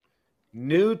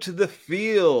New to the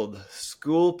field,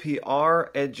 school PR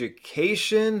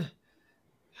education,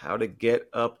 how to get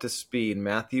up to speed.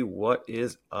 Matthew, what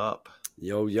is up?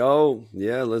 Yo.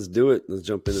 Yeah, let's do it. Let's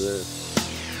jump into this.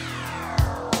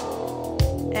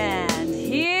 And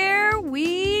here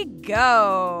we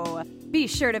go. Be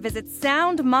sure to visit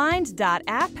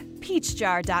soundmind.app,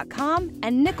 peachjar.com,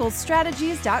 and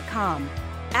nicholsstrategies.com.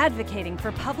 Advocating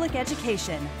for public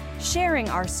education, sharing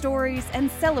our stories, and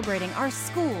celebrating our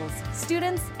schools,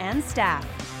 students, and staff.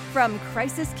 From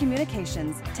crisis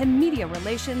communications to media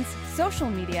relations, social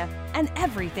media, and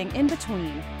everything in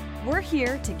between. We're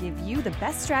here to give you the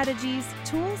best strategies,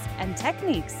 tools, and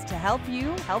techniques to help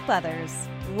you help others.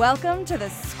 Welcome to the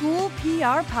School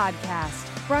PR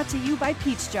Podcast, brought to you by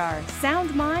Peachjar,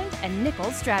 SoundMind, and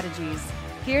Nichols Strategies.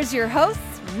 Here's your hosts,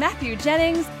 Matthew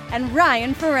Jennings and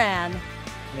Ryan Ferran.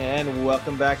 And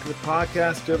welcome back to the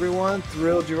podcast, everyone.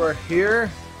 Thrilled you are here.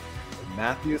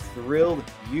 Matthew, thrilled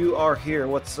you are here.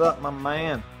 What's up, my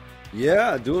man?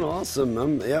 Yeah, doing awesome.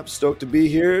 I'm stoked to be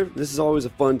here. This is always a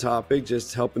fun topic,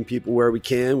 just helping people where we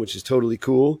can, which is totally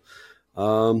cool.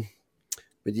 But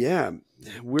yeah,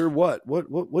 we're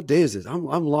what day is this? I'm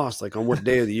lost, like on what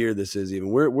day of the year this is even.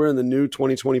 We're in the new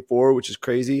 2024, which is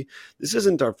crazy. This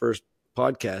isn't our first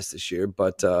podcast this year,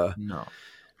 but No.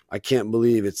 I can't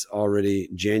believe it's already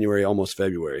January, almost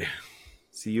February.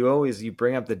 So you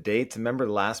bring up the dates. Remember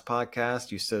the last podcast?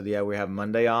 You said, yeah, we have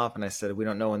Monday off. And I said, we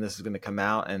don't know when this is going to come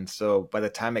out. And so by the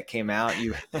time it came out,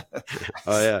 you... Oh,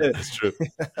 yeah, that's true.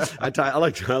 I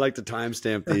like to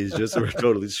timestamp these just so we're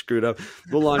totally screwed up.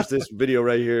 We'll launch this video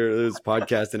right here, this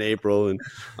podcast in April, and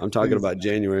I'm talking about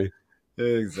January.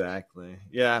 Exactly.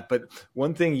 Yeah. But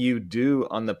one thing you do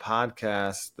on the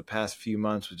podcast the past few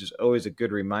months, which is always a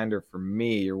good reminder for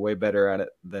me, you're way better at it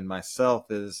than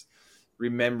myself, is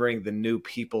remembering the new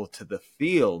people to the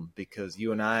field, because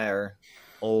you and I are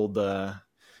old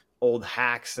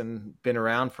hacks and been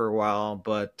around for a while,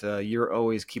 but you're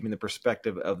always keeping the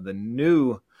perspective of the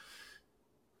new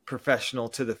professional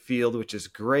to the field, which is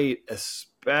great,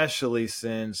 especially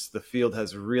since the field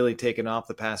has really taken off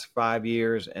the past 5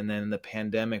 years. And then in the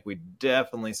pandemic, we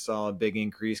definitely saw a big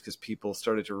increase because people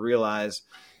started to realize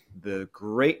the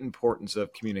great importance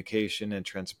of communication and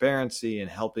transparency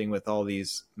and helping with all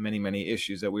these many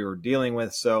issues that we were dealing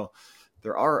with. So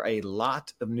there are a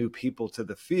lot of new people to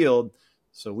the field.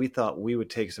 So we thought we would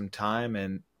take some time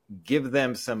and give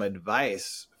them some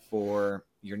advice for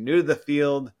you're new to the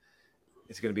field.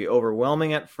 It's going to be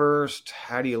overwhelming at first.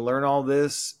 How do you learn all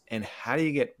this? And how do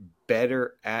you get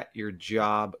better at your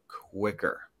job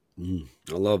quicker? I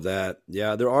love that.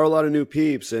 Yeah, there are a lot of new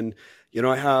peeps. And,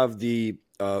 I have the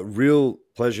real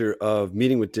pleasure of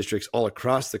meeting with districts all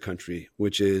across the country,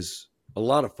 which is a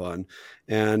lot of fun.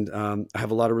 And I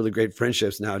have a lot of really great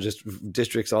friendships now, just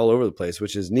districts all over the place,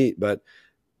 which is neat. But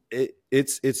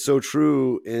it's so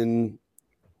true in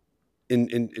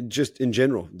just in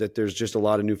general that there's just a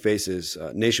lot of new faces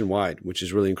nationwide, which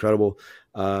is really incredible.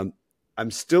 I'm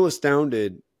still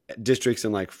astounded at districts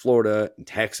in like Florida and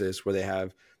Texas where they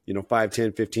have 5,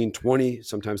 10, 15, 20,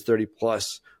 sometimes 30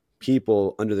 plus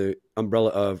people under the umbrella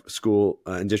of school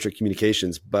and district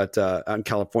communications. But out in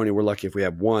California, we're lucky if we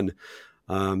have one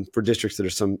for districts that are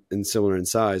similar in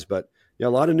size. But yeah, a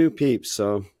lot of new peeps.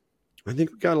 So I think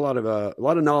we've got a lot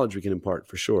of knowledge we can impart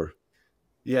for sure.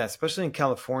 Yeah, especially in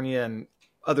California and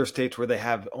other states where they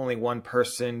have only one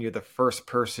person. You're the first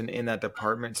person in that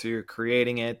department, so you're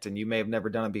creating it, and you may have never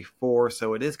done it before.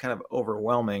 So it is kind of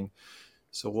overwhelming.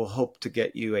 So we'll hope to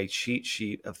get you a cheat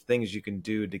sheet of things you can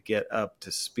do to get up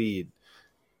to speed.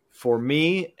 For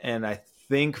me, and I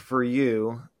think for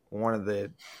you, one of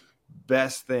the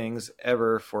best things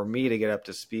ever for me to get up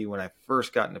to speed when I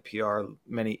first got into PR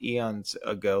many eons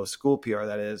ago, school PR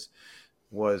that is,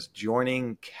 was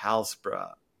joining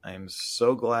CalSPRA. I am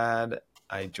so glad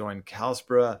I joined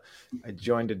CalSPRA. I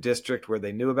joined a district where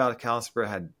they knew about CalSPRA,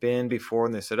 had been before,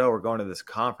 and they said, oh, we're going to this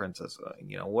conference. I was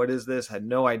like, what is this? Had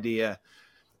no idea.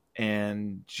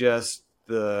 And just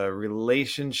the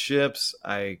relationships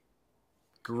I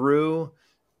grew,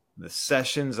 the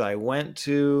sessions I went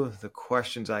to, the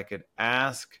questions I could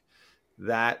ask,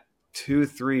 that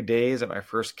 2-3 days at my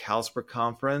first CalSPRA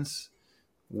conference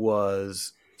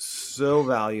was so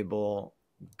valuable,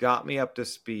 got me up to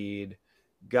speed,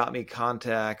 got me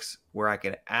contacts where I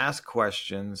could ask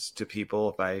questions to people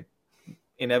if I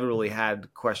inevitably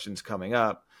had questions coming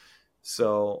up.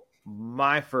 So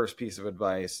my first piece of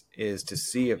advice is to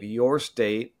see if your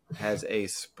state has a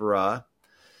SPRA.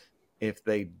 If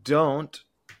they don't,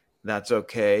 that's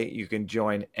okay. You can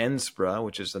join NSPRA,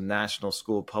 which is the National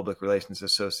School Public Relations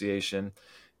Association.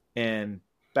 And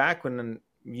back when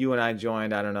you and I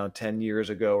joined, I don't know, 10 years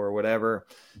ago or whatever,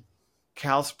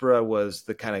 CalSPRA was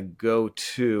the kind of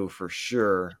go-to for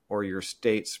sure, or your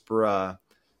state SPRA.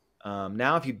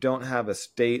 Now, if you don't have a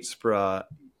state SPRA,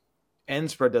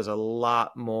 NSPRA does a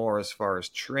lot more as far as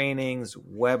trainings,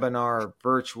 webinar,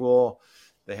 virtual.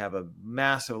 They have a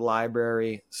massive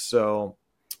library. So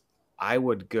I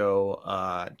would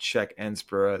go check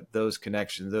NSPRA, those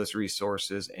connections, those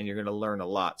resources, and you're going to learn a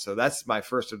lot. So that's my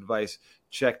first advice.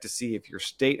 Check to see if your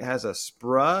state has a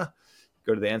SPRA.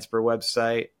 Go to the NSPRA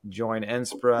website, join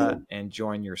NSPRA, and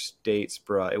join your state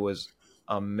SPRA. It was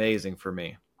amazing for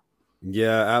me.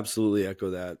 Yeah, absolutely echo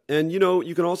that. And,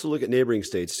 you can also look at neighboring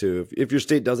states too. If your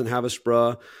state doesn't have a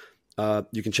SPRA,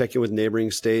 you can check in with neighboring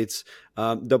states.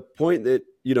 The point that,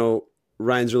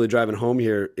 Ryan's really driving home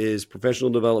here is professional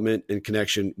development and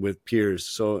connection with peers.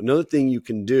 So another thing you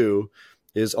can do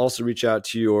is also reach out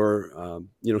to your,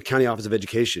 county office of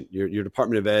education, your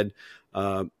Department of Ed.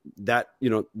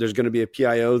 There's going to be a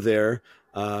PIO there.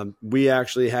 We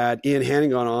actually had Ian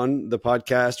Hannigan on the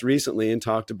podcast recently and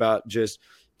talked about just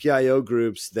PIO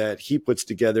groups that he puts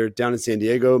together down in San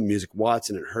Diego. Music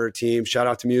Watson and her team. Shout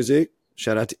out to Music.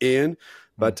 Shout out to Ian.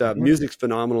 But Music's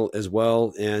phenomenal as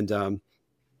well, and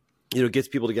gets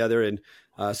people together. And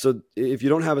so if you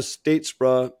don't have a state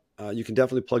SPRA, you can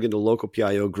definitely plug into local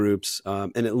PIO groups,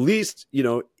 and at least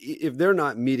if they're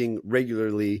not meeting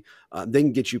regularly, they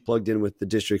can get you plugged in with the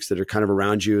districts that are kind of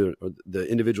around you, or the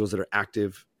individuals that are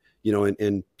active,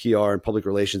 in PR and public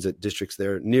relations at districts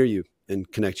there near you,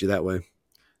 and connect you that way.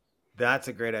 That's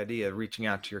a great idea, reaching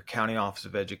out to your county office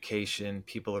of education,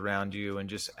 people around you, and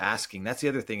just asking. That's the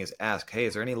other thing, is ask, hey,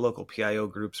 is there any local PIO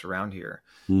groups around here?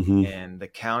 Mm-hmm. And the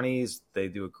counties, they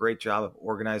do a great job of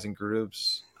organizing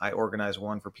groups. I organize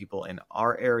one for people in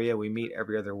our area. We meet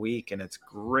every other week, and it's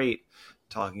great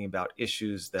talking about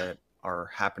issues that are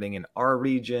happening in our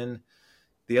region.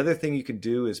 The other thing you can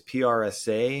do is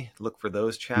PRSA, look for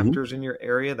those chapters in your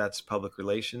area. That's public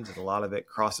relations, and a lot of it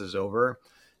crosses over.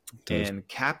 And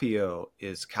CAPIO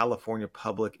is California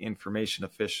Public Information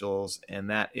Officials, and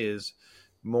that is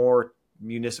more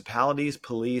municipalities,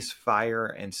 police, fire,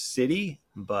 and city,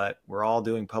 but we're all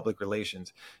doing public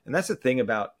relations. And that's the thing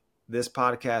about this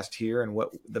podcast here and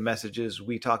what the messages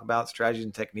we talk about, strategies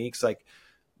and techniques. Like,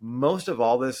 most of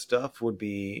all this stuff would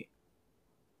be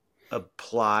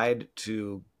applied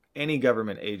to any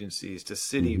government agencies, to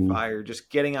city, fire, just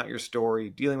getting out your story,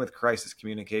 dealing with crisis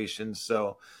communications.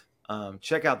 So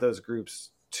check out those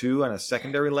groups too on a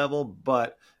secondary level,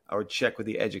 but I would check with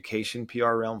the education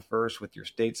PR realm first, with your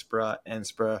state SPRA,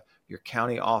 NSPRA, your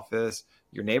county office,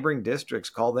 your neighboring districts.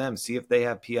 Call them, see if they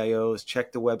have PIOs,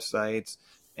 check the websites,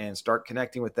 and start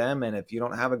connecting with them. And if you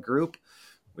don't have a group,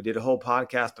 we did a whole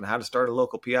podcast on how to start a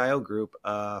local PIO group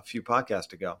a few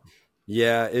podcasts ago.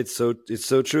 Yeah, it's so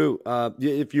true.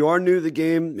 If you are new to the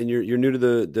game and you're new to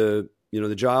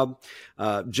the job,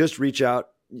 just reach out.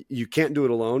 You can't do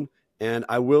it alone. And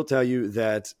I will tell you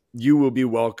that you will be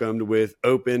welcomed with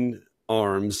open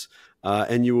arms,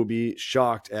 and you will be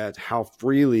shocked at how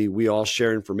freely we all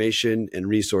share information and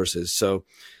resources. So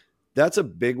that's a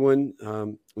big one.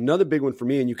 Another big one for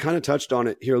me, and you kind of touched on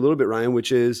it here a little bit, Ryan,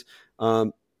 which is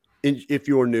if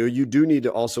you're new, you do need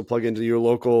to also plug into your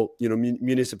local,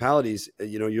 municipalities,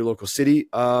 your local city,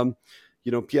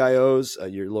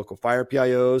 PIOs, your local fire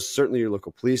PIOs, certainly your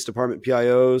local police department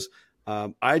PIOs.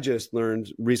 I just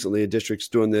learned recently a district's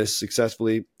doing this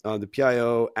successfully, the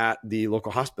PIO at the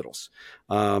local hospitals.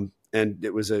 And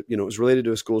it was it was related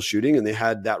to a school shooting, and they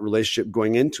had that relationship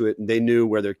going into it, and they knew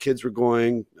where their kids were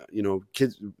going,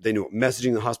 they knew what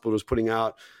messaging the hospital was putting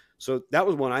out. So that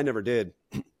was one I never did.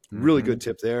 Really good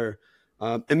tip there.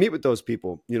 And meet with those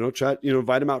people, try,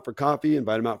 invite them out for coffee,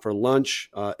 invite them out for lunch.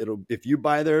 If you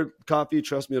buy their coffee,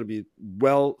 trust me, it'll be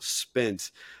well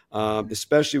spent,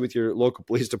 especially with your local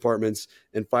police departments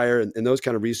and fire and those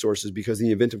kind of resources, because in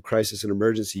the event of crisis and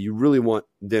emergency, you really want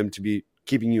them to be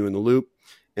keeping you in the loop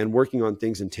and working on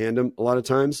things in tandem a lot of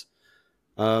times.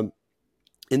 In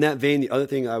that vein, the other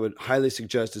thing I would highly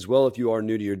suggest as well, if you are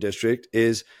new to your district,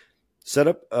 is set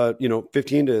up a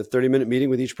 15 to 30 minute meeting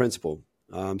with each principal.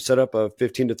 Set up a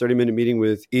 15 to 30 minute meeting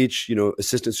with each,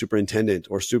 assistant superintendent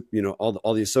or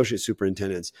all the associate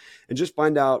superintendents, and just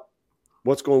find out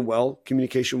what's going well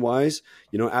communication wise,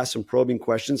 ask some probing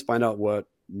questions, find out what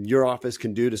your office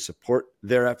can do to support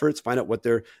their efforts, find out what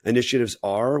their initiatives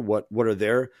are, what are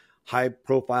their high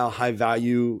profile, high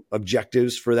value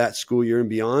objectives for that school year and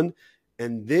beyond.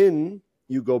 And then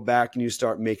you go back and you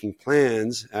start making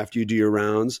plans after you do your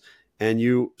rounds, and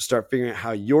you start figuring out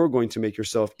how you're going to make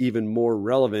yourself even more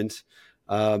relevant.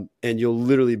 And you'll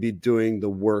literally be doing the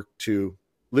work to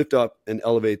lift up and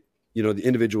elevate the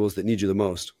individuals that need you the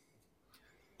most.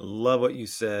 Love what you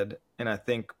said. And I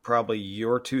think probably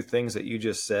your two things that you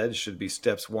just said should be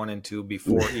steps 1 and 2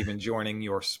 before even joining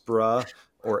your SPRA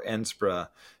or NSPRA,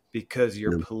 because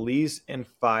your police and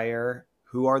fire,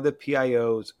 who are the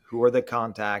PIOs, who are the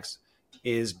contacts,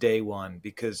 is day one.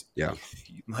 Because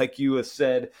like you have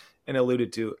said and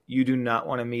alluded to, you do not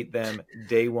want to meet them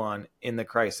day one in the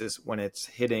crisis when it's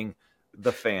hitting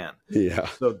the fan. Yeah.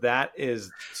 So that is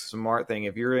a smart thing.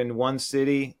 If you're in one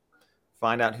city,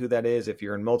 find out who that is. If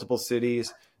you're in multiple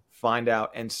cities, find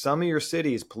out. And some of your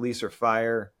cities, police or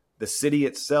fire, the city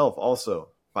itself also,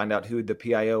 find out who the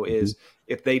PIO is.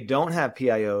 If they don't have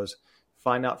PIOs,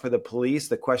 find out for the police.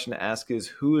 The question to ask is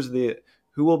who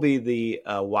will be the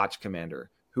watch commander?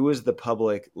 Who is the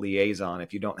public liaison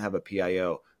if you don't have a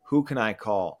PIO? Who can I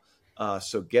call?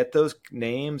 So get those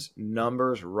names,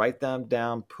 numbers, write them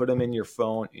down, put them in your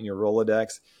phone, in your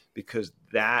Rolodex, because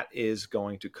that is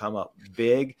going to come up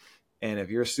big. And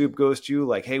if your soup goes to you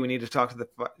like, hey, we need to talk to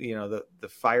the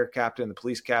fire captain, the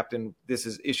police captain, this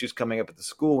is issues coming up at the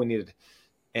school, we need it.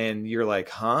 And you're like,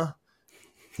 huh?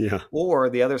 Yeah. Or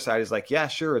the other side is like, yeah,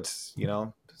 sure. It's,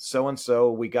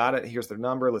 so-and-so, we got it. Here's their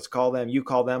number. Let's call them. You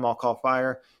call them. I'll call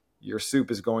fire. Your soup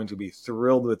is going to be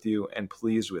thrilled with you and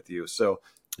pleased with you. So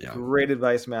great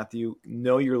advice, Matthew.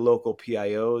 Know your local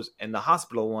PIOs. And the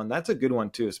hospital one, that's a good one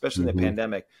too, especially in the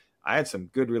pandemic. I had some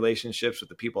good relationships with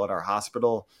the people at our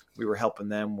hospital. We were helping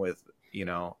them with,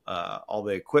 all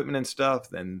the equipment and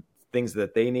stuff and things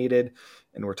that they needed.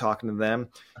 And we're talking to them.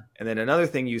 And then another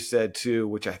thing you said too,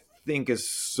 which I think is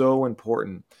so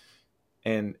important.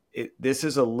 And this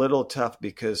is a little tough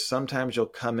because sometimes you'll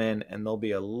come in and there'll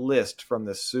be a list from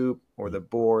the soup or the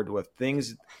board with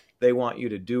things they want you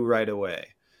to do right away.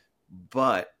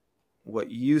 But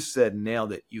what you said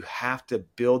nailed it. You have to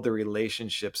build the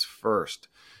relationships first.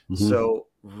 So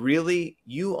really,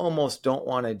 you almost don't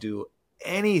want to do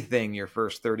anything your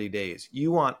first 30 days.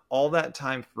 You want all that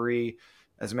time free.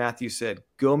 As Matthew said,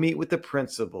 go meet with the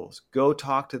principals, go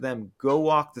talk to them, go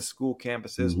walk the school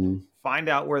campuses, find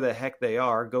out where the heck they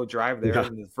are, go drive there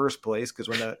in the first place. Because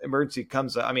when the emergency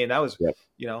comes, that was,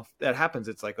 that happens.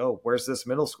 It's like, oh, where's this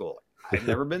middle school? I've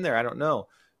never been there. I don't know.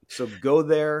 So go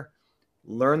there,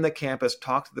 learn the campus,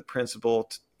 talk to the principal,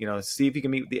 see if you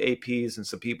can meet with the APs and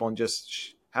some people and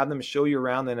just have them show you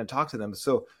around then and talk to them.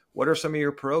 So what are some of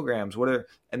your programs?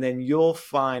 And then you'll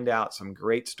find out some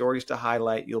great stories to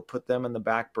highlight. You'll put them in the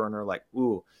back burner like,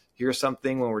 ooh, here's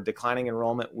something when we're declining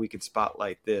enrollment, we could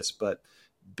spotlight this. But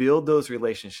build those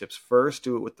relationships first.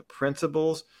 Do it with the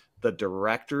principals, the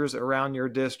directors around your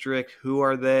district. Who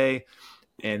are they?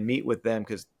 And meet with them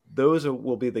because those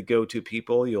will be the go-to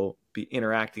people you'll be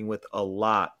interacting with a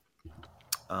lot.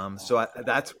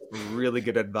 That's really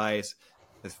good advice.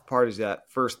 As part of that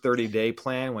first 30-day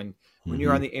plan, when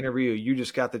you're on the interview, you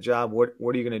just got the job. What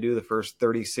are you going to do the first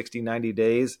 30, 60, 90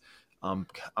 days? I'm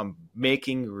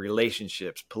making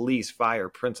relationships, police, fire,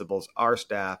 principals, our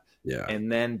staff. Yeah.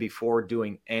 And then before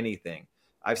doing anything,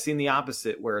 I've seen the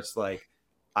opposite where it's like,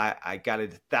 I got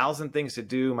 1,000 things to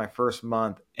do my first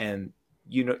month. And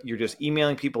you're just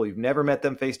emailing people. You've never met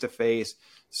them face to face.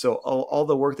 So all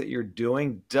the work that you're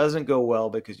doing doesn't go well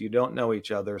because you don't know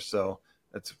each other. So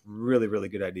that's really, really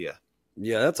good idea.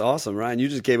 Yeah, that's awesome, Ryan. You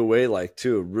just gave away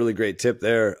a really great tip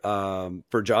there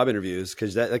for job interviews,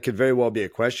 because that could very well be a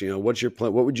question. What's your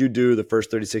plan? What would you do the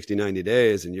first 30, 60, 90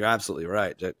 days? And you're absolutely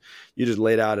right. You just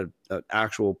laid out an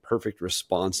actual perfect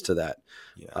response to that.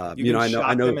 Yeah. You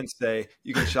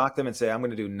can shock them and say, I'm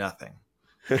going to do nothing.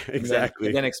 Exactly.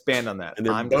 And then expand on that. And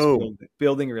then I'm just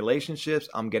building relationships.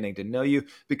 I'm getting to know you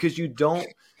because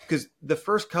the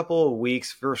first couple of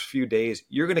weeks, first few days,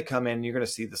 you're going to come in, you're going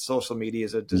to see the social media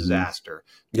is a disaster.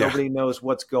 Nobody knows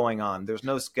what's going on. There's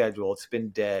no schedule. It's been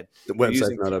dead. The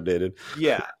website's not updated.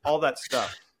 Yeah. All that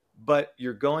stuff. But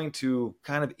you're going to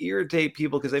kind of irritate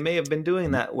people because they may have been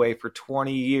doing that way for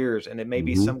 20 years. And it may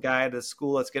be some guy at a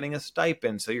school that's getting a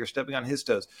stipend. So you're stepping on his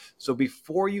toes. So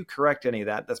before you correct any of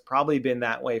that's probably been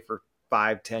that way for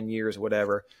 5, 10 years,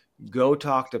 whatever. Go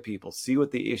talk to people, see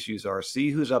what the issues are, see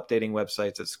who's updating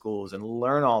websites at schools and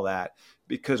learn all that.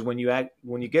 Because when you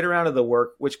get around to the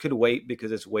work, which could wait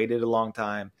because it's waited a long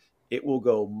time, it will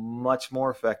go much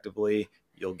more effectively.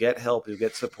 You'll get help, you'll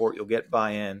get support, you'll get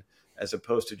buy-in. As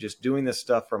opposed to just doing this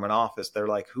stuff from an office. They're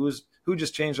like, who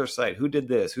just changed our site? Who did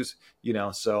this?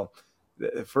 So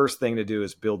the first thing to do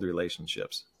is build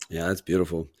relationships. Yeah, that's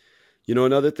beautiful.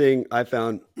 Another thing I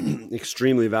found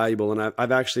extremely valuable, and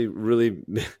I've actually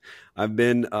I've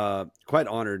been quite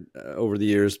honored over the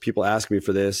years. People ask me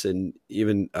for this, and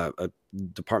even a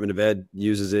Department of Ed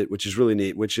uses it, which is really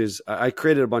neat, which is I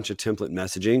created a bunch of template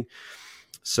messaging.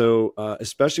 So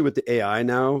especially with the AI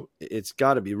now, it's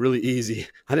got to be really easy.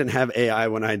 I didn't have AI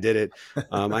when I did it.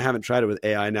 I haven't tried it with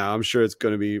AI now. I'm sure it's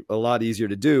going to be a lot easier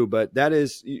to do, but that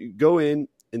is, you go in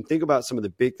and think about some of the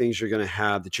big things you're going to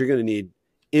have that you're going to need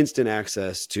instant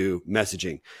access to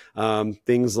messaging.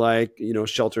 Things like,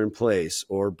 shelter in place,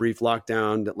 or brief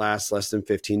lockdown that lasts less than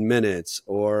 15 minutes,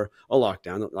 or a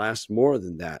lockdown that lasts more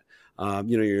than that.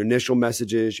 Your initial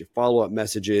messages, your follow-up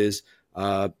messages.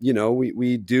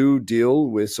 We do deal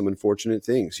with some unfortunate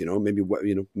things, maybe,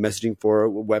 messaging for a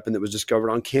weapon that was discovered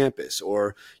on campus,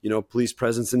 or, police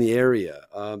presence in the area,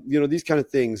 these kind of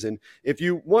things. And if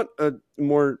you want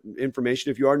more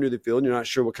information, if you are new to the field and you're not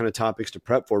sure what kind of topics to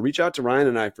prep for, reach out to Ryan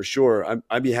and I for sure.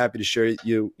 I'd be happy to share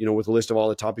with a list of all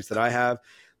the topics that I have.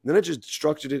 And then I just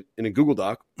structured it in a Google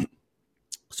Doc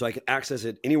so I can access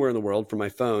it anywhere in the world from my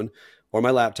phone or my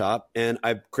laptop. And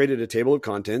I've created a table of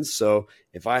contents. So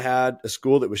if I had a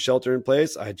school that was shelter in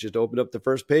place, I just opened up the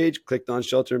first page, clicked on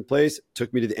shelter in place,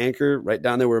 took me to the anchor right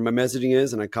down there where my messaging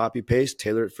is, and I copy paste,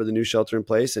 tailor it for the new shelter in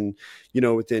place. And,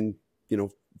 within, a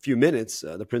few minutes,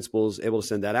 the principal is able to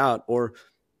send that out, or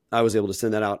I was able to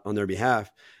send that out on their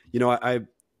behalf.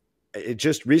 It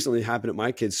just recently happened at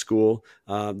my kid's school.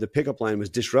 The pickup line was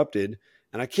disrupted,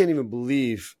 and I can't even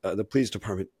believe the police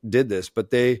department did this, but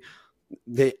they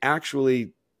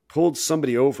actually pulled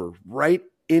somebody over right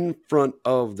in front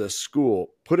of the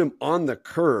school, put him on the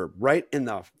curb right in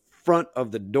the front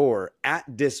of the door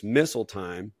at dismissal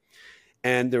time.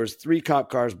 And there was 3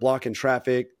 cop cars blocking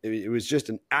traffic. It was just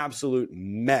an absolute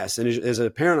mess. And as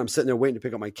a parent, I'm sitting there waiting to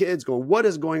pick up my kids going, what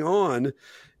is going on?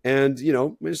 And,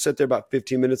 we just sat there about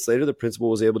 15 minutes later. The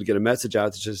principal was able to get a message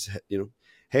out that just,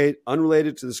 hey,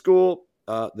 unrelated to the school,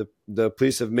 the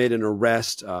police have made an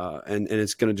arrest, and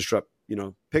it's going to disrupt,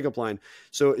 pickup line.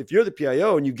 So if you're the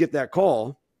PIO and you get that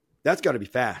call, that's got to be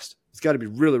fast. It's got to be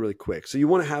really, really quick. So you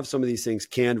want to have some of these things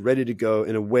canned, ready to go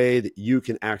in a way that you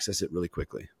can access it really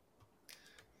quickly.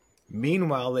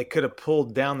 Meanwhile, they could have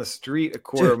pulled down the street a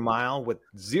quarter mile with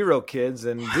 0 kids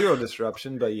and 0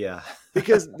 disruption, but yeah.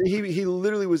 Because he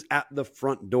literally was at the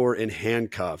front door in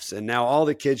handcuffs. And now all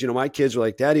the kids, my kids are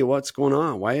like, Daddy, what's going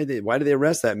on? Why did they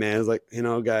arrest that man? It's like,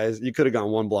 guys, you could have gone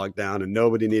 1 block down and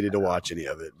nobody needed to watch any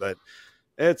of it, but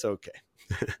it's okay.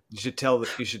 You should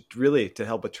to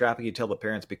help with traffic, you tell the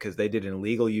parents, because they did an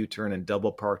illegal U-turn and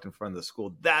double parked in front of the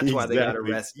school. That's why they got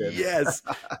arrested. Yes.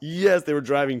 Yes. They were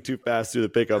driving too fast through the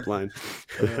pickup line.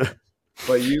 Yeah.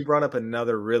 But you brought up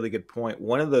another really good point.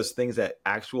 One of those things, that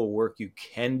actual work you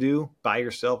can do by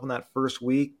yourself in that first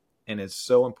week, and it's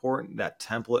so important, that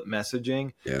template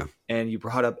messaging. Yeah. And you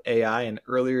brought up AI, and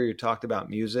earlier you talked about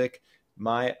music.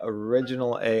 My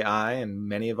original AI, and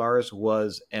many of ours,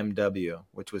 was MW,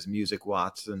 which was Music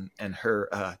Watts, and her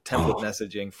template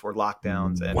messaging for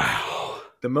lockdowns. And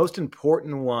the most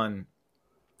important one,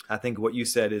 I think what you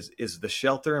said, is the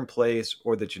shelter in place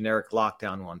or the generic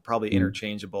lockdown one, probably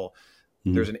interchangeable.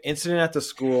 There's an incident at the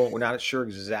school. We're not sure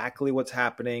exactly what's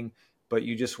happening, but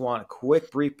you just want a quick,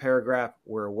 brief paragraph.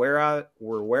 We're aware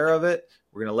of it.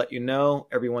 We're going to let you know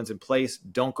everyone's in place.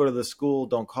 Don't go to the school.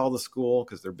 Don't call the school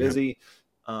because they're busy.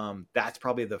 That's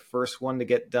probably the first one to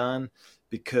get done,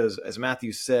 because as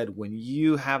Matthew said, when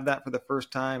you have that for the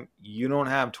first time, you don't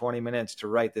have 20 minutes to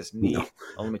write this neat. No.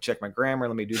 Oh, let me check my grammar.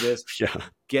 Let me do this.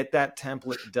 Get that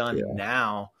template done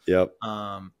now. Yep.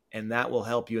 And that will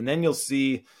help you. And then you'll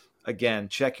see, again,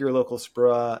 check your local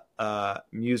SPRA.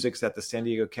 Music's at the San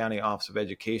Diego County Office of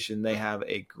Education. They have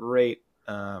a great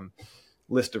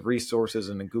list of resources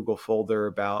in a Google folder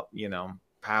about,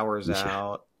 powers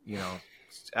out,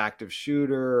 active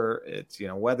shooter, it's,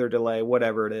 weather delay,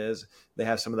 whatever it is. They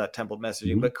have some of that template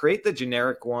messaging, but create the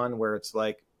generic one where it's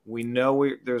like, we know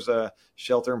there's a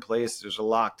shelter in place, there's a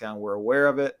lockdown, we're aware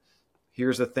of it.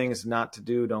 Here's the things not to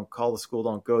do. Don't call the school,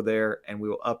 don't go there. And we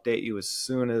will update you as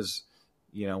soon as,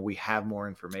 we have more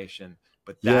information.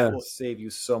 But that will save you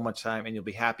so much time and you'll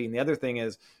be happy. And the other thing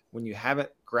is, when you haven't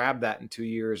grabbed that in 2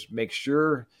 years, make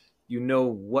sure you know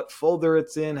what folder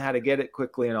it's in, how to get it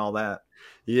quickly, and all that.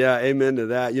 Yeah, amen to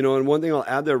that. And one thing I'll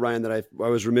add there, Ryan, that I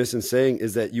was remiss in saying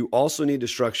is that you also need to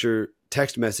structure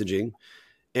text messaging,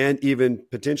 and even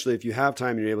potentially, if you have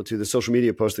time and you're able to, the social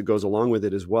media post that goes along with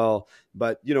it as well.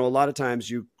 But, a lot of times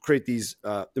you create these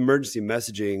emergency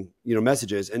messaging,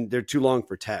 messages, and they're too long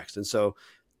for text. And so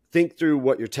think through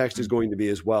what your text is going to be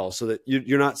as well, so that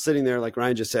you're not sitting there, like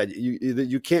Ryan just said,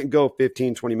 you can't go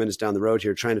 15, 20 minutes down the road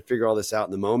here trying to figure all this out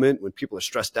in the moment when people are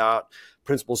stressed out,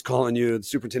 principal's calling you, the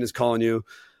superintendent's calling you,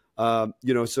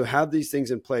 so have these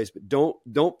things in place, but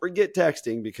don't forget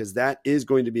texting, because that is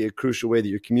going to be a crucial way that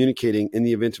you're communicating in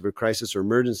the event of a crisis or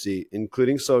emergency,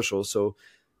 including social. So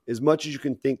as much as you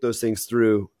can think those things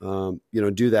through,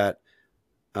 do that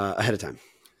ahead of time.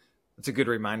 It's a good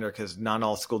reminder because not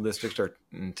all school districts are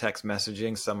in text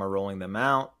messaging. Some are rolling them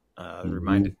out.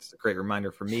 It's a great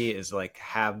reminder for me is like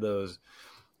have those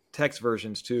text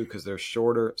versions too, because they're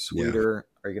shorter, sweeter.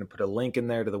 Yeah. Are you going to put a link in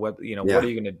there to the web? What are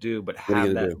you going to do? But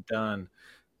have that done.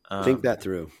 Think that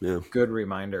through. Yeah. Good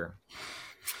reminder.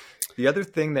 The other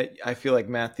thing that I feel like,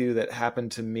 Matthew, that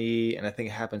happened to me, and I think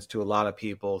it happens to a lot of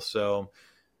people. So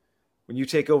when you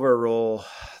take over a role,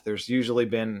 there's usually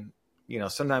been,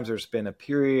 sometimes there's been a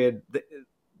period that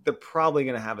they're probably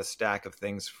going to have a stack of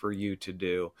things for you to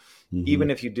do. Mm-hmm. Even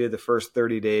if you did the first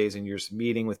 30 days and you're just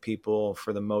meeting with people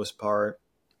for the most part,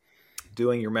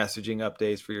 doing your messaging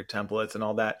updates for your templates and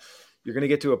all that, you're going to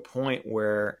get to a point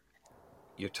where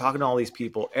you're talking to all these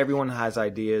people. Everyone has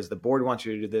ideas. The board wants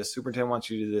you to do this. Superintendent wants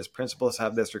you to do this. Principals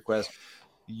have this request.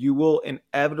 You will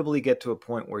inevitably get to a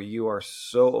point where you are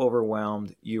so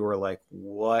overwhelmed. You are like,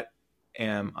 what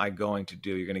am I going to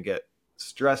do? You're going to get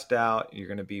stressed out. You're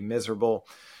going to be miserable.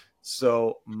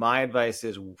 So my advice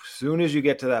is, as soon as you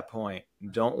get to that point,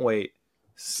 don't wait.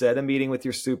 Set a meeting with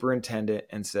your superintendent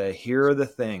and say, here are the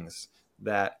things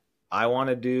that I want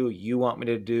to do. You want me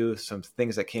to do some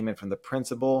things that came in from the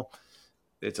principal.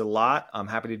 It's a lot. I'm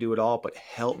happy to do it all, but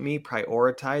help me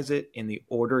prioritize it in the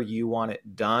order you want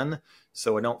it done.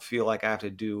 So I don't feel like I have to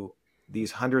do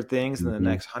these 100 things in the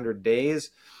next 100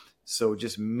 days. So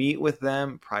just meet with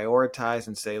them, prioritize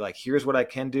and say like, here's what I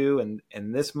can do. And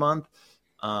in this month,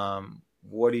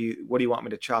 what do you want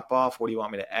me to chop off? What do you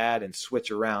want me to add and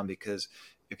switch around? Because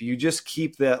if you just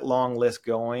keep that long list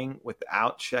going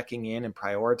without checking in and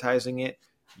prioritizing it,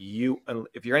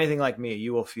 if you're anything like me,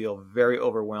 you will feel very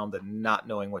overwhelmed and not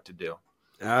knowing what to do.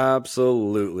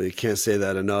 Absolutely. Can't say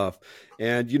that enough.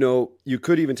 And, you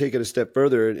could even take it a step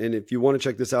further. And if you want to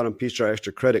check this out on Peach Jar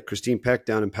Extra Credit, Christine Peck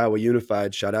down in Poway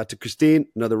Unified, shout out to Christine,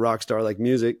 another rock star like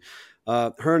music.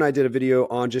 Her and I did a video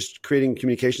on just creating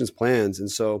communications plans. And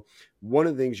so one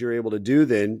of the things you're able to do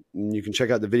then, and you can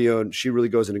check out the video, and she really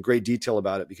goes into great detail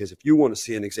about it, because if you want to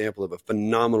see an example of a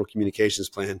phenomenal communications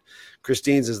plan,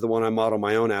 Christine's is the one I model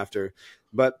my own after.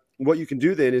 But what you can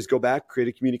do then is go back, create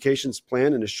a communications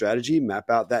plan and a strategy,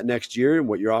 map out that next year and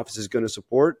what your office is going to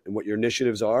support and what your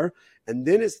initiatives are. And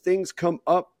then as things come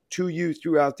up to you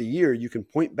throughout the year, you can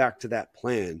point back to that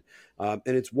plan. And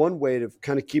it's one way of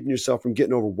kind of keeping yourself from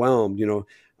getting overwhelmed.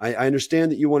 I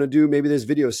understand that you want to do maybe this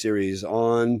video series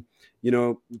on,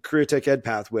 career tech ed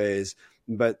pathways,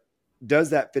 but does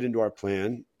that fit into our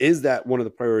plan? Is that one of the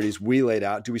priorities we laid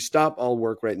out? Do we stop all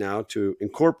work right now to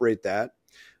incorporate that?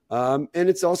 And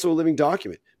it's also a living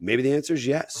document. Maybe the answer is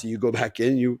yes. So you go back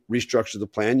in, you restructure the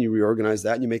plan, you reorganize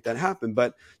that, and you make that happen.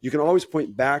 But you can always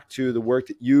point back to the work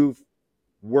that you've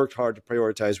worked hard to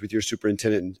prioritize with your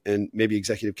superintendent and maybe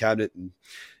executive cabinet and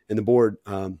the board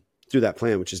through that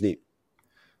plan, which is neat.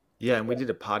 Yeah, and we did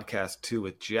a podcast too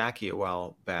with Jackie a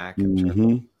while back. I'm trying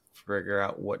to figure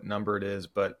out what number it is,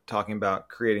 but talking about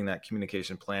creating that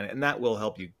communication plan, and that will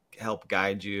help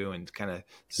guide you and kind of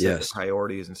set the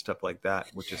priorities and stuff like that,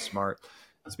 which is smart.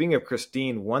 Speaking of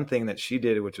Christine, one thing that she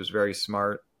did, which was very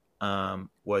smart,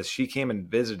 was she came and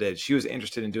visited. She was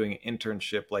interested in doing an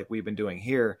internship like we've been doing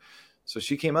here. So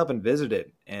she came up and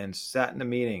visited and sat in a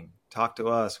meeting, talked to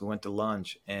us. We went to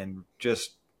lunch and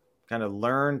just kind of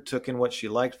learned, took in what she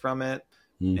liked from it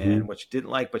and what she didn't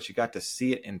like, but she got to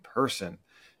see it in person.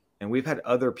 And we've had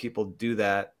other people do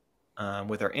that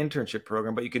with our internship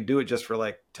program, but you could do it just for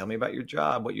like, tell me about your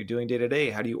job, what you're doing day to day.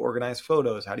 How do you organize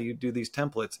photos? How do you do these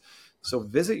templates? So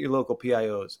visit your local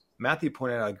PIOs. Matthew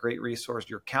pointed out a great resource,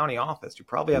 your county office. You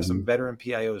probably have some veteran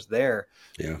PIOs there.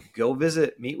 Yeah. Go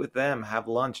visit, meet with them, have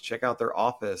lunch, check out their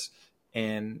office.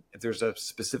 And if there's a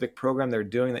specific program they're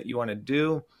doing that you want to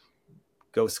do,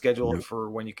 go schedule it for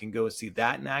when you can go see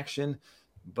that in action.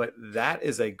 But that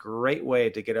is a great way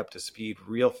to get up to speed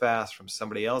real fast from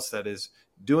somebody else that is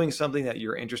doing something that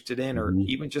you're interested in, or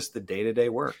even just the day-to-day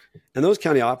work. And those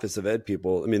county office of ed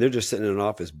people, I mean, they're just sitting in an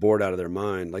office bored out of their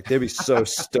mind. Like they'd be so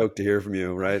stoked to hear from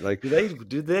you, right? Like, do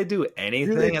they do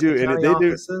anything at the county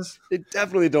offices? They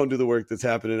definitely don't do the work that's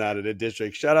happening out at a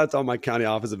district. Shout out to all my county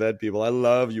office of ed people. I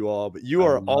love you all, but you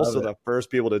are also the first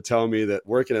people to tell me that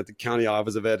working at the county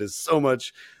office of ed is so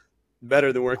much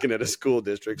better than working at a school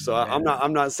district. So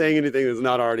I'm not saying anything that's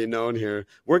not already known here.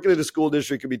 Working at a school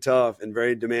district can be tough and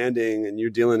very demanding, and you're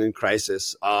dealing in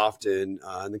crisis often.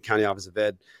 And the county office of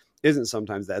ed isn't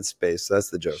sometimes that space. So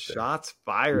that's the joke. Shots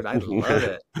fired. I love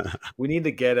it. We need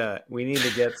to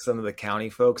get some of the county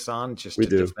folks on just to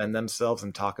defend themselves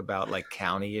and talk about like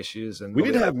county issues. And we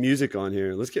need to have music on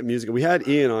here. Let's get music. We had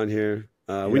Ian on here.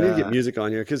 We need to get music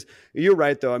on here because you're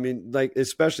right, though. I mean, like,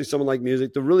 especially someone like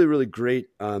music, the really, really great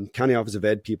County Office of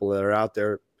Ed people that are out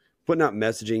there putting out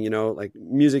messaging, like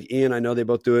music. Ian, I know they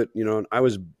both do it, and I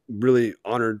was really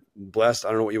honored, blessed. I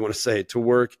don't know what you want to say, to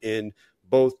work in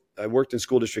both. I worked in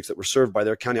school districts that were served by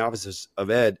their county offices of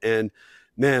ed. And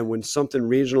man, when something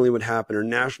regionally would happen or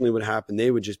nationally would happen, they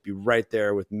would just be right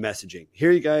there with messaging.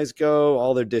 Here you guys go,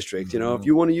 all their districts. If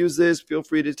you want to use this, feel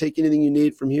free to take anything you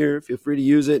need from here. Feel free to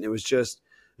use it. And it was just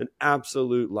an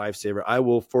absolute lifesaver. I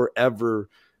will forever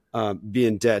be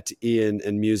in debt to Ian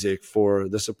and music for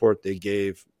the support they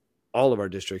gave all of our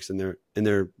districts in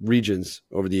their regions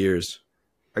over the years.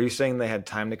 Are you saying they had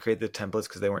time to create the templates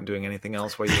because they weren't doing anything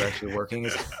else while you were actually working?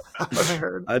 Is what I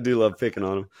heard. I do love picking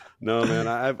on them. No, man,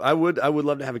 I would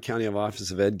love to have a county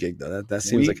office of ed gig though. That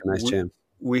seems like a nice jam.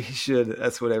 We should.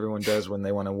 That's what everyone does when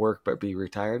they want to work but be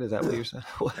retired. Is that what you're saying?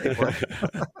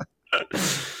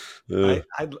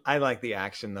 I like the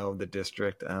action though of the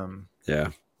district. Yeah.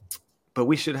 But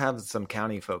we should have some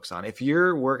county folks on. If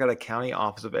you work at a county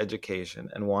office of education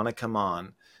and want to come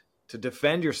on to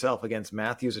defend yourself against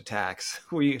Matthew's attacks,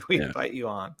 we invite you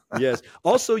on. Yes.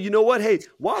 Also, you know what? Hey,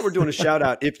 while we're doing a shout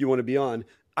out, if you want to be on,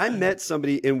 I met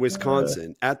somebody in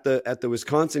Wisconsin at the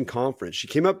Wisconsin conference. She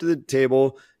came up to the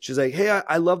table. She's like, "Hey,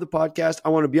 I love the podcast. I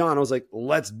want to be on." I was like,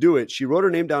 "Let's do it." She wrote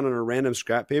her name down on a random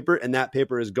scrap paper, and that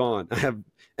paper is gone. And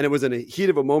it was in a heat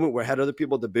of a moment where I had other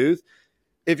people at the booth.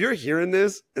 If you're hearing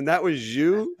this and that was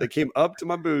you that came up to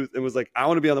my booth and was like, "I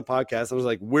want to be on the podcast," I was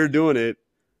like, "We're doing it."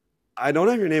 I don't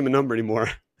have your name and number anymore.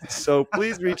 So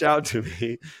please reach out to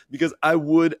me because I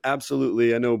would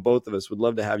absolutely, I know both of us would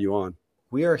love to have you on.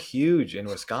 We are huge in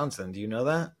Wisconsin. Do you know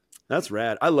that? That's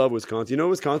rad. I love Wisconsin.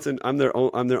 Wisconsin, I'm their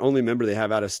only member they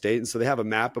have out of state. And so they have a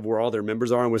map of where all their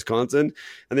members are in Wisconsin.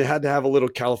 And they had to have a little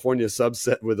California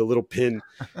subset with a little pin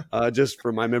just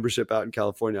for my membership out in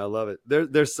California. I love it.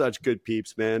 They're such good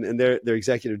peeps, man. And their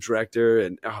executive director,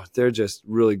 and they're just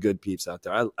really good peeps out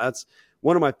there. That's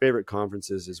one of my favorite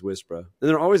conferences is WISPRA. And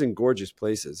they're always in gorgeous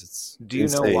places. Do you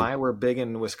know why we're big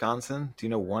in Wisconsin? Do you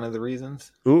know one of the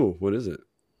reasons? Ooh, what is it?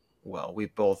 Well,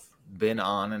 we've both been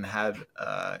on and had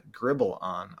Gribble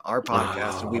on our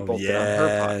podcast, and we both been on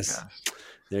her podcast.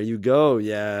 There you go.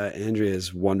 Yeah, Andrea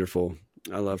is wonderful.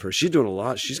 I love her. She's doing a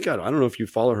lot. She's got, I don't know if you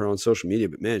follow her on social media,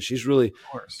 but man, she's really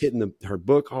hitting her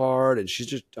book hard. And she's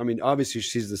just, obviously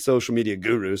she's the social media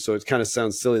guru. So it kind of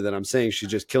sounds silly that I'm saying she's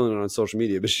just killing it on social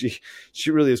media, but she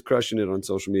really is crushing it on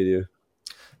social media.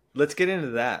 Let's get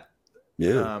into that.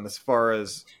 Yeah. As far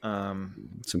as some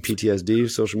PTSD,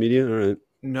 social media. All right.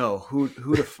 No, who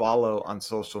to follow on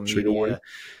social media,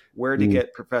 where to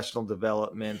get professional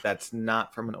development that's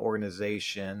not from an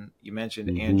organization. You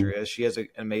mentioned Andrea. She has an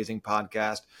amazing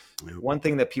podcast. Yep. One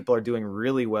thing that people are doing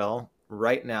really well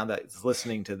right now that's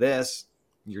listening to this,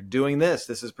 you're doing this.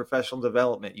 This is professional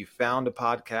development. You found a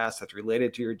podcast that's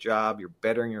related to your job. You're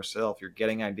bettering yourself. You're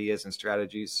getting ideas and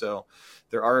strategies. So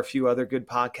there are a few other good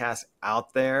podcasts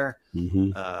out there.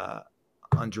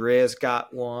 Andrea's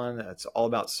got one that's all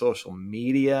about social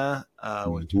media,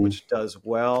 which does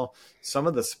well. Some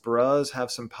of the SPRAs have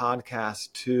some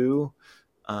podcasts too.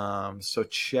 So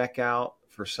check out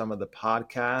for some of the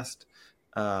podcast.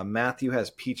 Matthew has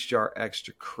Peach Jar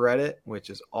Extra Credit, which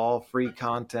is all free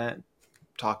content,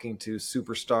 talking to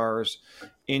superstars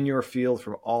in your field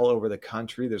from all over the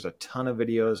country. There's a ton of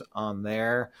videos on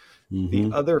there.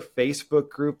 The other Facebook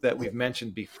group that we've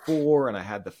mentioned before, and I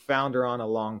had the founder on a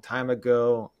long time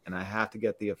ago, and I have to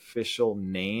get the official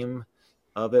name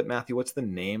of it. Matthew, what's the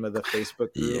name of the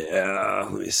Facebook group? Yeah,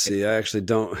 let me see. I actually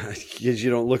don't, because you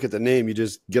don't look at the name. You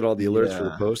just get all the alerts for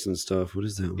the posts and stuff. What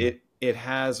is that one? It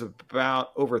has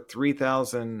about over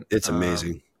 3,000. It's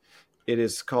amazing. It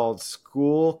is called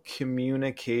School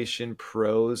Communication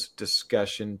Pros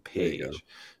Discussion Page.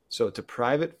 So it's a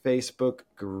private Facebook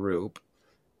group,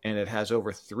 and it has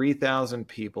over 3,000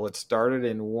 people. It started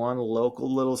in one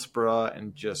local little SPRA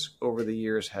and just over the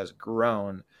years has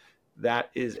grown. That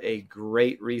is a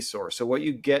great resource. So what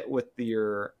you get with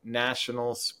your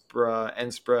national SPRA,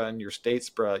 NSPRA, and your state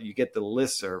SPRA, you get the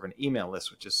listserv, an email list,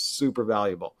 which is super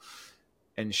valuable,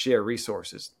 and share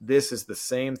resources. This is the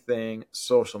same thing,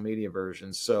 social media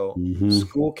version. So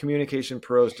School Communication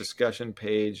Pros Discussion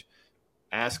Page,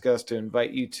 ask us to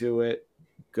invite you to it.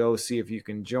 Go see if you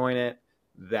can join it.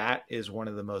 That is one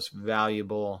of the most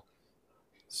valuable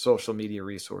social media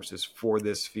resources for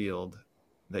this field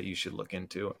that you should look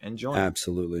into and join.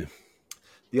 Absolutely.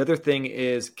 The other thing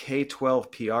is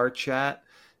K12 PR Chat.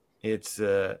 It's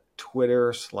a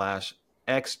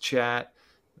Twitter/X chat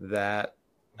that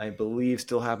I believe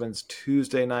still happens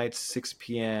Tuesday nights, 6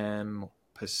 p.m.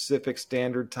 Pacific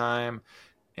Standard Time.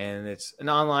 and it's an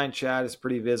online chat. It's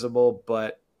pretty visible,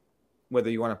 but whether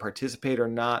you want to participate or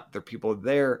not, there are people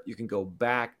there. You can go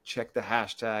back, check the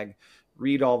hashtag,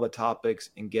 read all the topics,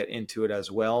 and get into it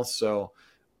as well. So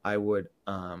I would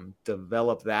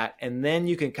develop that. And then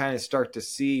you can kind of start to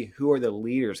see who are the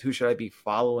leaders. Who should I be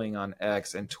following on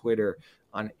X and Twitter,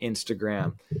 on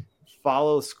Instagram?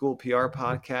 Follow School PR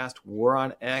Podcast. We're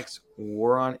on X.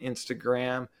 We're on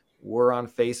Instagram. We're on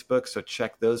Facebook. So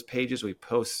check those pages. We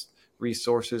post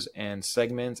resources and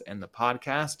segments and the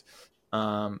podcast.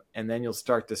 And then you'll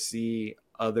start to see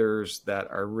others that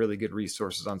are really good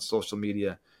resources on social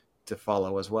media to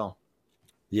follow as well.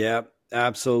 Yeah,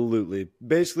 absolutely.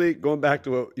 Basically, going back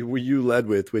to what you led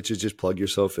with, which is just plug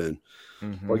yourself in.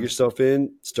 Mm-hmm. Plug yourself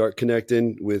in, start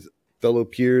connecting with fellow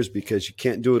peers, because you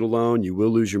can't do it alone. You will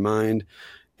lose your mind,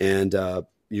 and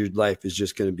your life is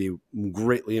just going to be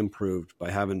greatly improved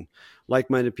by having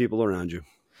like-minded people around you.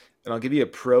 And I'll give you a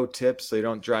pro tip so you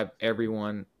don't drive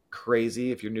everyone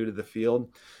crazy if you're new to the field.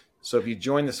 So if you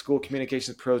join the School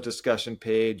Communications Pros discussion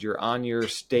page, you're on your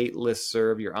state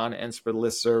listserv, you're on NSPRA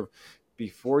listserv,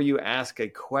 before you ask a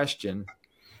question,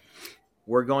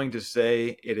 we're going to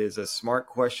say it is a smart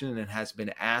question and it has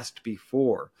been asked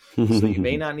before. So you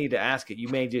may not need to ask it. You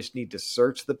may just need to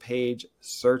search the page,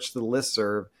 search the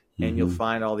listserv, and you'll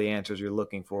find all the answers you're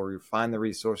looking for. You'll find the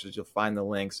resources, you'll find the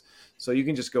links. So you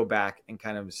can just go back and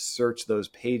kind of search those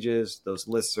pages, those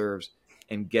listservs,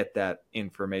 and get that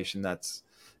information.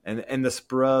 And the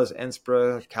SPRAs,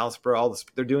 NSPRA, CalSPRA,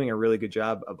 they're doing a really good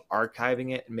job of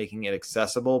archiving it and making it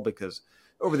accessible, because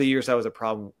over the years that was a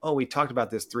problem. Oh, we talked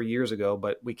about this 3 years ago,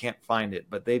 but we can't find it.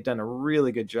 But they've done a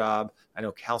really good job. I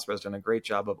know CalSPRA has done a great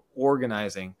job of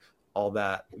organizing all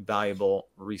that valuable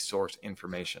resource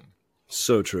information.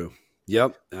 So true.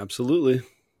 Yep, absolutely.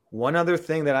 One other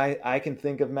thing that I can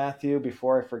think of, Matthew,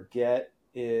 before I forget,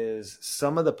 is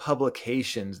some of the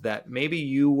publications that maybe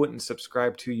you wouldn't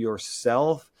subscribe to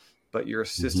yourself, but your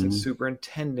assistant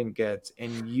superintendent gets,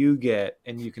 and you get,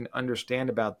 and you can understand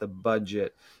about the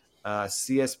budget.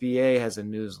 CSBA has a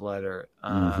newsletter.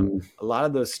 A lot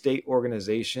of those state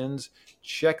organizations,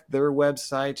 check their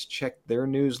websites, check their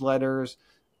newsletters.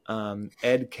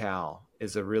 EdCal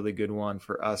is a really good one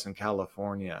for us in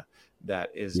California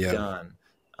that is done.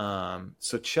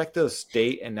 So check those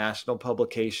state and national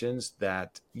publications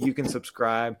that you can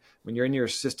subscribe. When you're in your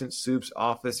assistant soup's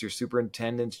office, your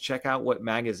superintendents, check out what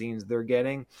magazines they're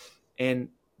getting. And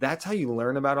that's how you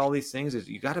learn about all these things, is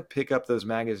you got to pick up those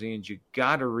magazines. You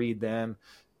got to read them,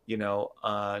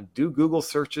 do Google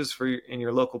searches in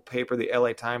your local paper, the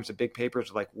LA Times, the big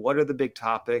papers, like what are the big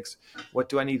topics? What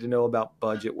do I need to know about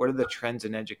budget? What are the trends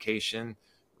in education?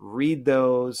 Read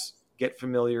those, get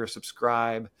familiar,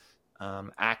 subscribe.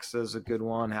 AXA is a good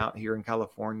one out here in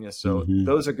California. So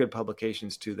those are good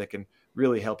publications too that can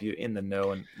really help you in the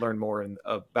know and learn more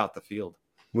about the field.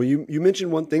 Well, you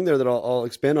mentioned one thing there that I'll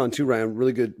expand on too, Ryan.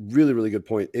 Really good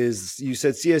point is you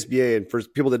said CSBA, and for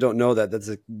people that don't know that's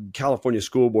the California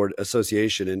School Board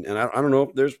Association. And I don't know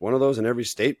if there's one of those in every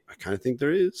state. I kind of think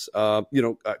there is.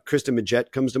 Kristen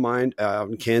Majette comes to mind out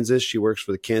in Kansas. She works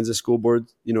for the Kansas School Board,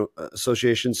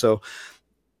 Association. So,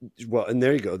 well, and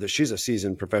there you go. She's a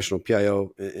seasoned professional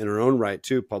PIO in her own right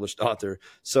too, published author.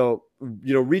 So,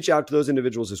 reach out to those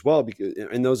individuals as well, because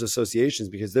in those associations,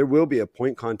 because there will be a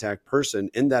point contact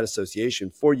person in that association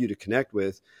for you to connect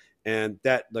with. And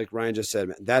that, like Ryan just said,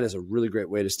 man, that is a really great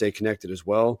way to stay connected as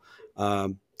well.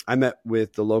 I met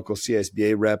with the local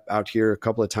CSBA rep out here a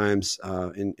couple of times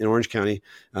in Orange County.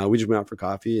 We just went out for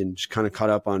coffee and just kind of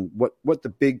caught up on what the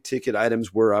big ticket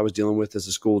items were I was dealing with as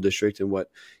a school district, and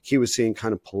what he was seeing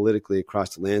kind of politically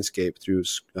across the landscape through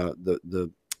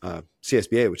the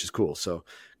CSBA, which is cool. So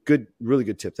really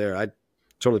good tip there. I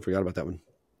totally forgot about that one.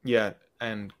 Yeah.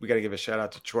 And we got to give a shout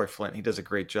out to Troy Flint. He does a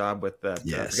great job with that.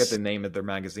 Yes. I forget the name of their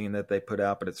magazine that they put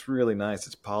out, but it's really nice.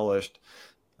 It's polished.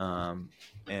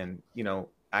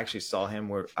 I actually saw him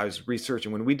where I was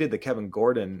researching when we did the Kevin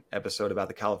Gordon episode about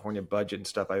the California budget and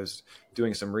stuff. I was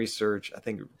doing some research, I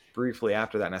think briefly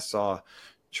after that, and I saw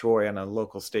Troy on a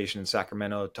local station in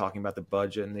Sacramento talking about the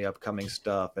budget and the upcoming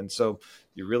stuff. And so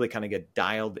you really kind of get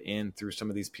dialed in through some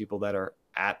of these people that are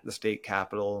at the state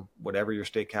capitol, whatever your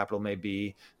state capitol may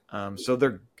be.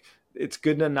 It's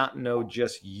good to not know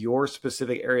just your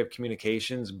specific area of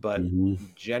communications, but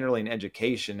generally in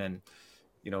education. And,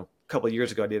 a couple of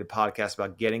years ago, I did a podcast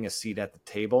about getting a seat at the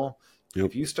table. Yep.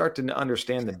 If you start to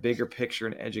understand the bigger picture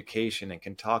in education and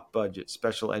can talk budget,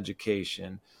 special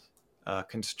education,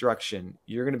 construction,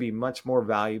 you're going to be much more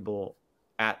valuable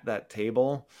at that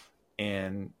table.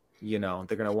 And, they're going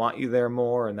to want you there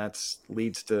more. And that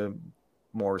leads to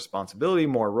more responsibility,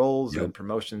 more roles and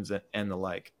promotions and the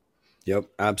like. Yep,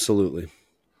 absolutely.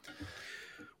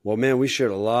 Well, man, we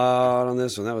shared a lot on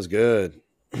this one. That was good.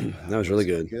 That was really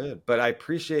good. Good. But I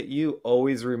appreciate you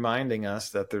always reminding us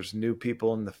that there's new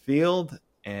people in the field,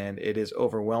 and it is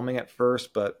overwhelming at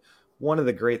first. But one of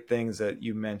the great things that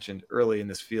you mentioned early in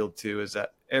this field too is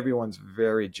that everyone's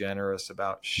very generous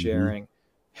about sharing,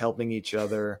 helping each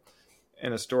other.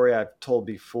 And a story I've told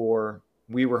before,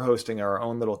 we were hosting our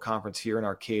own little conference here in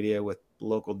Arcadia with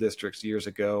local districts years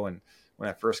ago. And when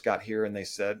I first got here, and they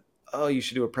said, "Oh, you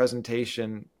should do a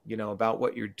presentation, about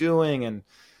what you're doing." And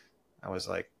I was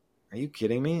like, "Are you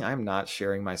kidding me? I'm not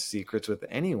sharing my secrets with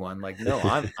anyone. Like, no,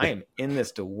 I am in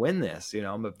this to win this.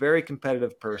 I'm a very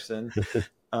competitive person."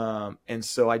 And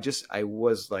so I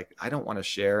was like, I don't want to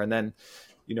share. And then,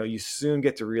 you soon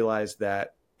get to realize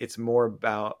that it's more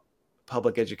about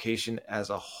public education as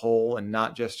a whole and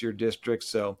not just your district.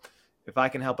 So if I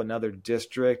can help another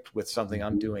district with something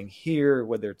I'm doing here,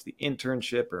 whether it's the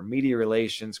internship or media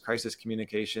relations, crisis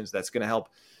communications, that's going to help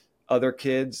other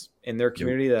kids in their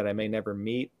community that I may never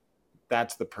meet,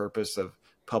 that's the purpose of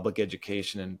public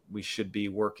education. And we should be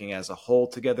working as a whole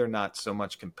together, not so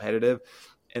much competitive.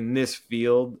 And this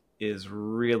field is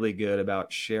really good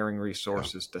about sharing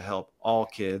resources to help all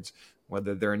kids,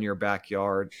 whether they're in your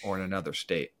backyard or in another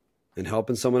state. And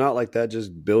helping someone out like that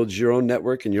just builds your own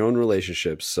network and your own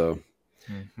relationships. So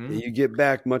you get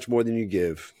back much more than you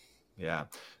give. Yeah.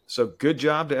 So good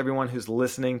job to everyone who's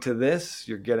listening to this.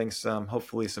 You're getting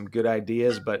hopefully some good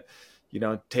ideas, but,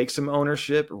 take some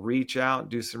ownership, reach out,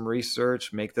 do some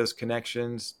research, make those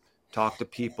connections, talk to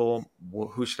people.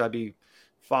 Who should I be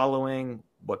following?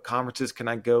 What conferences can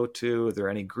I go to? Are there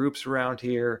any groups around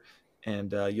here?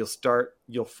 And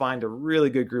you'll find a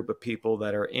really good group of people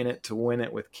that are in it to win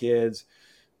it with kids,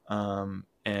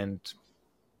 and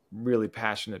really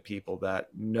passionate people that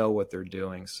know what they're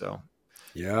doing. So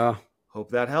yeah,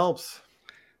 hope that helps.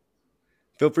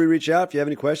 Feel free to reach out if you have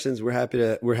any questions. We're happy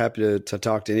to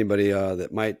talk to anybody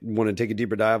that might want to take a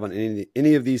deeper dive on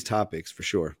any of these topics for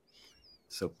sure.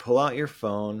 So pull out your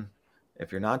phone.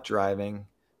 If you're not driving,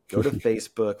 go to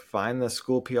Facebook, find the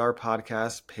School PR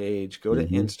Podcast page, go to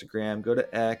Instagram, go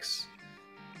to X,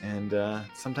 and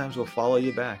sometimes we'll follow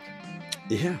you back.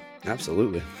 Yeah,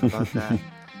 absolutely. How about that?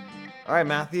 All right,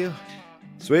 Matthew.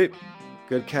 Sweet.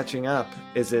 Good catching up.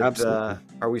 Is it?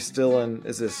 Are we still in?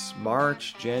 Is this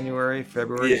March, January,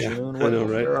 February, June? I know,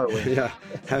 right? Where are we? Yeah.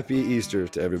 Happy Easter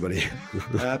to everybody.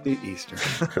 Happy Easter.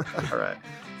 All right.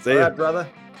 See ya. All right, brother.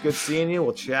 Good seeing you.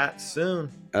 We'll chat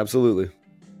soon. Absolutely.